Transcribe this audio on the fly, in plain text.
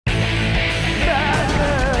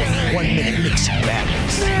1-minute mixing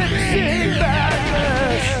madness. Mixing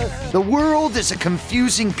madness! The world is a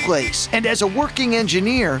confusing place, and as a working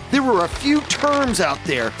engineer, there are a few terms out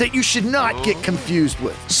there that you should not get confused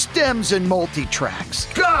with. Stems and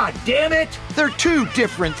multitracks. God damn it! They're two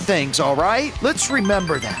different things, all right? Let's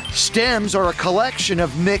remember that. Stems are a collection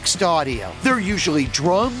of mixed audio. They're usually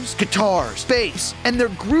drums, guitars, bass, and they're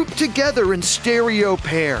grouped together in stereo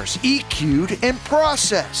pairs, EQ'd and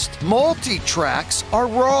processed. Multitracks are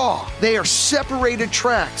raw. They are separated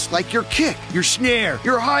tracks like your kick, your snare,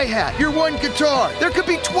 your hi-hat, your one guitar. There could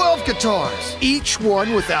be 12 guitars, each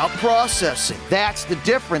one without processing. That's the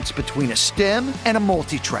difference between a stem and a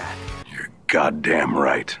multitrack. You're goddamn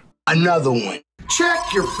right. Another one.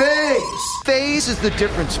 Check your phase. Phase is the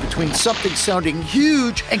difference between something sounding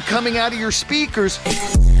huge and coming out of your speakers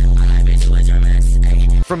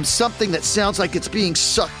from something that sounds like it's being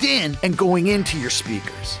sucked in and going into your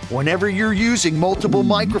speakers. Whenever you're using multiple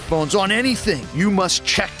microphones on anything, you must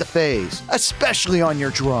check the phase, especially on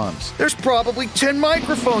your drums. There's probably 10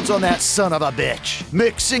 microphones on that son of a bitch.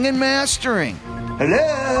 Mixing and mastering.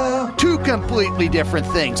 Hello? Two completely different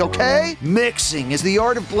things, okay? Mixing is the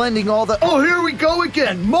art of blending all the, oh, here we go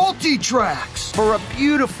again, multi-tracks for a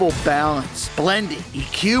beautiful balance. Blending,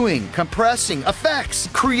 EQing, compressing, effects,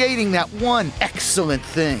 creating that one excellent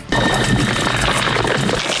thing.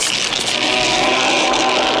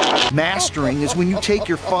 Mastering is when you take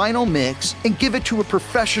your final mix and give it to a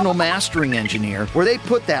professional mastering engineer where they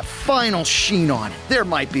put that final sheen on it. There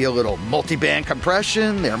might be a little multi-band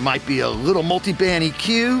compression, there might be a little multi-band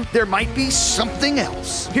EQ, there might be something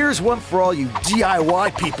else. Here's one for all you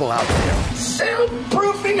DIY people out there.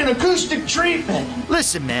 Soundproofing and acoustic treatment.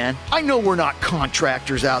 Listen, man, I know we're not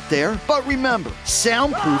contractors out there, but remember,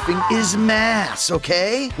 soundproofing is mass,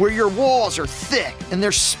 okay? Where your walls are thick and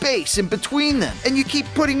there's space in between them, and you keep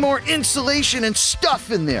putting more insulation and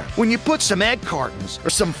stuff in there. When you put some egg cartons or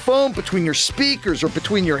some foam between your speakers or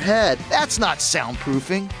between your head, that's not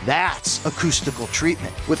soundproofing. That's acoustical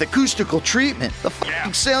treatment. With acoustical treatment, the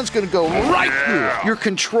fucking sound's gonna go right through it. You're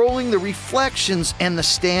controlling the reflections and the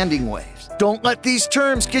standing waves. Don't let these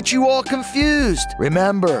terms get you all confused.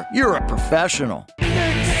 Remember, you're a professional.